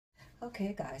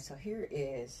Okay guys, so here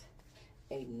is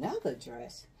another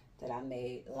dress that I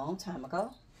made a long time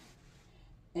ago,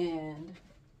 and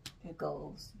it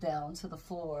goes down to the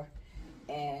floor.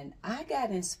 And I got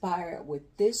inspired with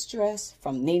this dress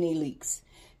from Nene Leakes.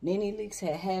 Nene Leakes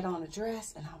had on a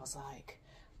dress, and I was like,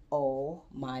 oh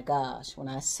my gosh. When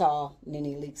I saw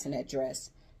Nene Leakes in that dress,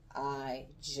 I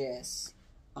just,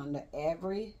 under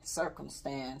every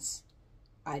circumstance,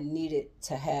 I needed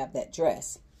to have that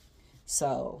dress.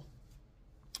 So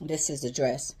this is the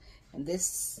dress, and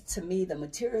this, to me, the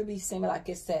material be seeming like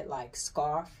it's that like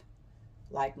scarf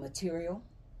like material,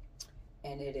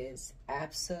 and it is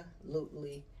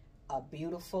absolutely a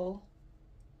beautiful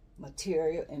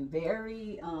material and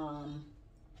very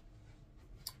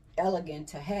elegant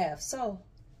to have. So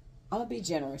I'm gonna be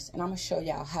generous, and I'm gonna show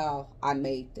y'all how I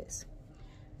made this.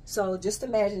 So just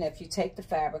imagine if you take the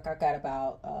fabric, I got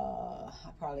about I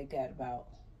probably got about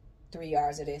 3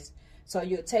 yards of this. So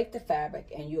you'll take the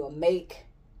fabric and you'll make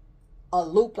a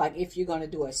loop, like if you're going to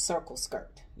do a circle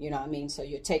skirt, you know what I mean? So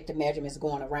you take the measurements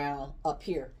going around up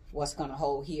here, what's going to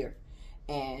hold here,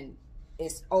 and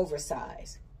it's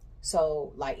oversized.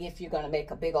 So like if you're going to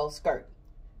make a big old skirt,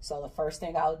 so the first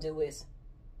thing I'll do is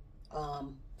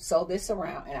sew this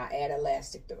around, and I add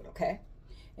elastic through it, okay?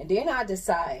 And then I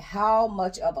decide how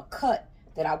much of a cut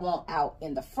that I want out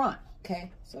in the front,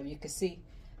 okay? So you can see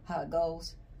how it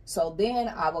goes. So then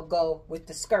I will go with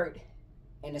the skirt,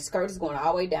 and the skirt is going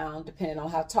all the way down depending on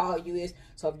how tall you is.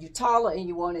 So if you're taller and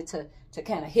you want it to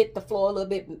kind of hit the floor a little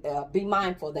bit, be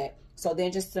mindful of that. So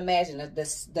then just imagine that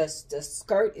the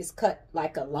skirt is cut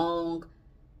like a long,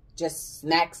 just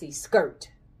maxi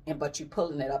skirt, but you're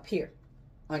pulling it up here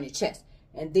on your chest.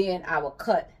 And then I will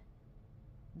cut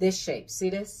this shape.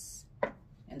 See this?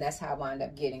 And that's how I wind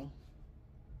up getting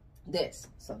this.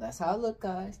 So that's how it look,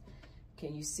 guys.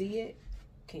 Can you see it?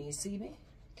 Can you see me?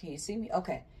 Can you see me?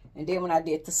 Okay. And then when I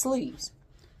did the sleeves.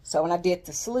 So when I did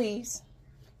the sleeves,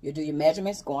 you do your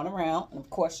measurements going around. And of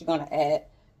course, you're going to add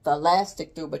the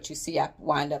elastic through. But you see, I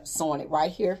wind up sewing it right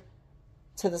here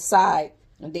to the side.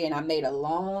 And then I made a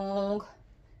long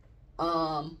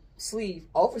sleeve,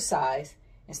 oversized.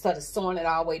 Instead of sewing it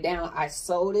all the way down, I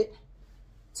sewed it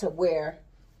to where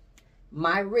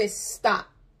my wrist stopped.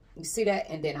 You see that?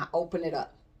 And then I open it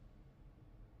up.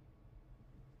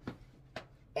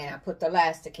 And I put the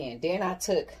elastic in. Then I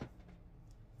took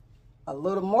a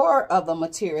little more of the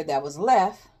material that was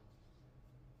left,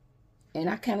 and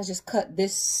I kind of just cut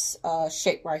this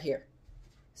shape right here.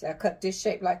 So I cut this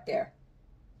shape like there,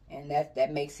 and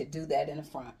that makes it do that in the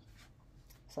front.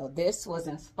 So this was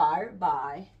inspired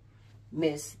by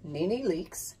Miss Nene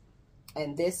Leakes,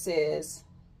 and this is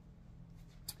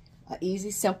an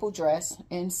easy, simple dress.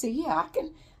 And see, yeah,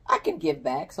 I can give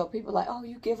back. So people are like, oh,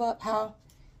 you give up how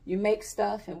you make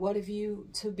stuff, and what have you?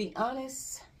 To be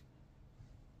honest,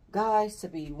 guys, to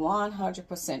be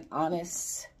 100%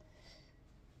 honest,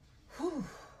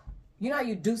 you know,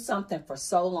 you do something for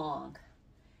so long,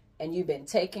 and you've been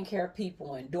taking care of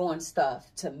people and doing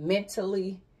stuff, to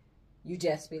mentally, you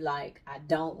just be like, I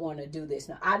don't want to do this.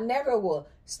 Now, I never will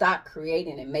stop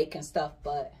creating and making stuff,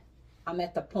 but I'm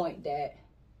at the point that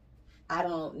I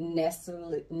don't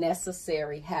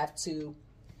necessarily have to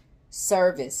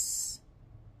service,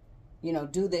 you know,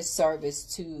 do this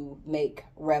service to make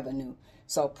revenue.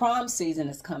 So prom season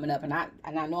is coming up, and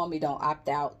I normally don't opt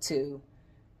out to,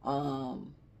 I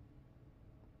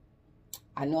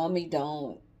normally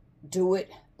don't do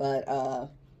it, but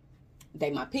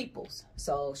they my peoples.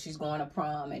 So she's going to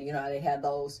prom, and you know, they have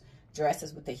those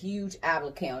dresses with the huge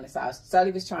applique on it. So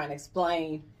Sully was trying to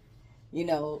explain, you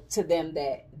know, to them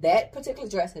that that particular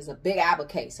dress is a big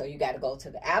applique. So you got to go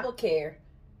to the applique,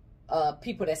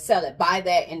 people that sell it, buy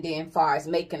that, and then far as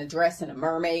making a dress and a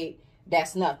mermaid,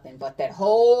 that's nothing. But that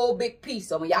whole big piece,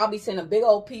 so when y'all be seeing big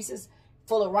old pieces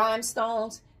full of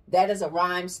rhinestones, that is a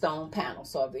rhinestone panel.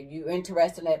 So if you're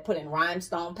interested in that, put in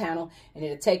rhinestone panel, and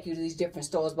it'll take you to these different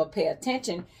stores. But pay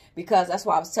attention, because that's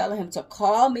why I was telling him to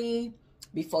call me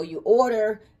before you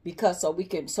order, because so we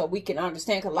can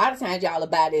understand. Because a lot of times y'all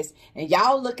buy this, and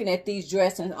y'all looking at these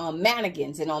dresses on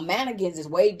mannequins, and on mannequins is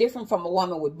way different from a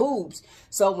woman with boobs.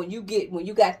 So when you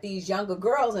got these younger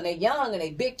girls, and they young and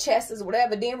they big chests or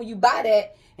whatever, then when you buy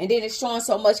that and then it's showing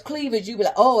so much cleavage, you be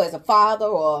like, oh, as a father,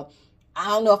 or I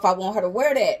don't know if I want her to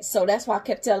wear that. So that's why I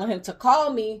kept telling him to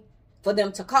call me, for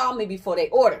them to call me before they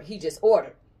order. He just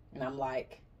ordered, and I'm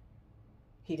like,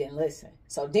 he didn't listen.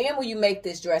 So then when you make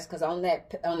this dress, because on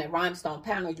that rhinestone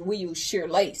panel, we use sheer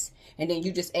lace, and then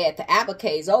you just add the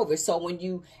appliques over. So when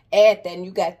you add that, and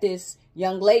you got this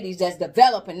young ladies that's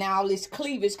developing now all this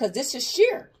cleavage, because this is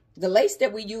sheer. The lace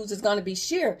that we use is going to be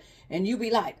sheer, and you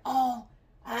be like, oh,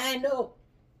 I know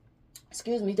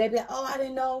excuse me, they be like, oh, I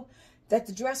didn't know that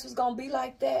the dress was going to be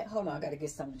like that. Hold on, I got to get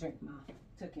something to drink.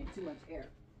 Took in too much air.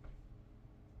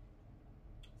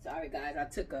 Sorry, guys, I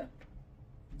took a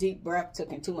deep breath,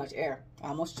 took in too much air. I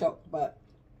almost choked, but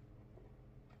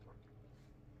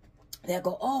they'll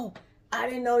go, oh, I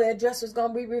didn't know that dress was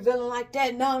going to be revealing like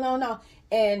that. No, no, no.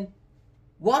 And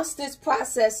once this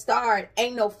process started,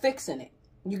 ain't no fixing it.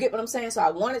 You get what I'm saying? So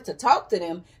I wanted to talk to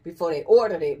them before they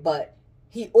ordered it, but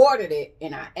he ordered it,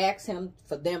 and I asked him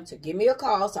for them to give me a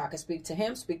call so I can speak to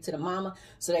him, speak to the mama,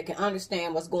 so they can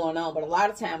understand what's going on. But a lot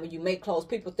of time when you make clothes,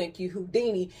 people think you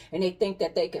Houdini, and they think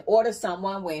that they can order some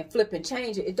one way and flip and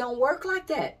change it. It don't work like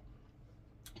that.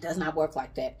 It does not work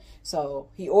like that. So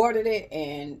he ordered it,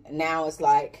 and now it's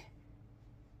like,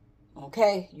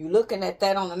 okay, you looking at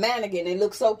that on the mannequin. It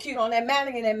looks so cute on that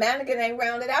mannequin. That mannequin ain't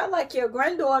rounded out like your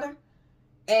granddaughter.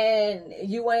 And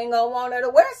you ain't gonna want her to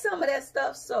wear some of that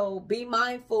stuff. So be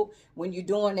mindful when you're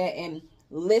doing that, and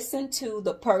listen to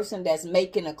the person that's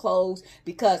making the clothes,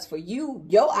 because for you,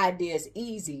 your idea is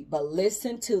easy, but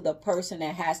listen to the person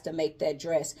that has to make that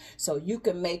dress so you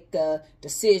can make the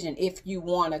decision if you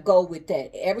want to go with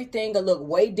that. Everything will look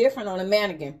way different on a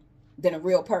mannequin than a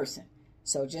real person.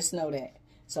 So just know that.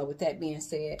 So with that being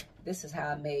said, this is how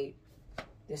I made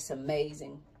this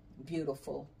amazing,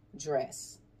 beautiful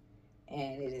dress.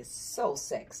 And it is so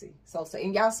sexy. So sexy.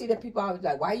 And y'all see that people always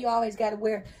like, why you always got to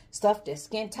wear stuff that's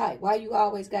skin tight? Why you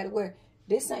always got to wear?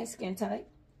 This ain't skin tight.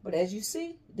 But as you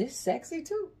see, this sexy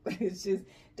too. It's just,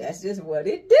 that's just what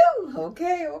it do.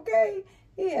 Okay, okay.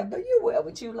 Yeah, but you wear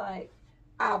what you like.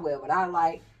 I wear what I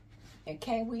like. And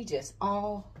can't we just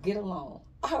all get along?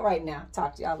 All right now.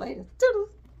 Talk to y'all later.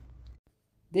 Toodles.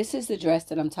 This is the dress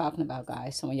that I'm talking about,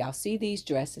 guys. So when y'all see these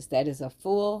dresses, that is a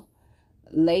full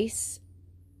lace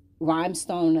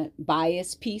rhinestone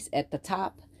bias piece at the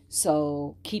top.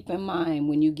 So keep in mind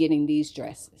when you're getting these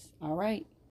dresses. All right.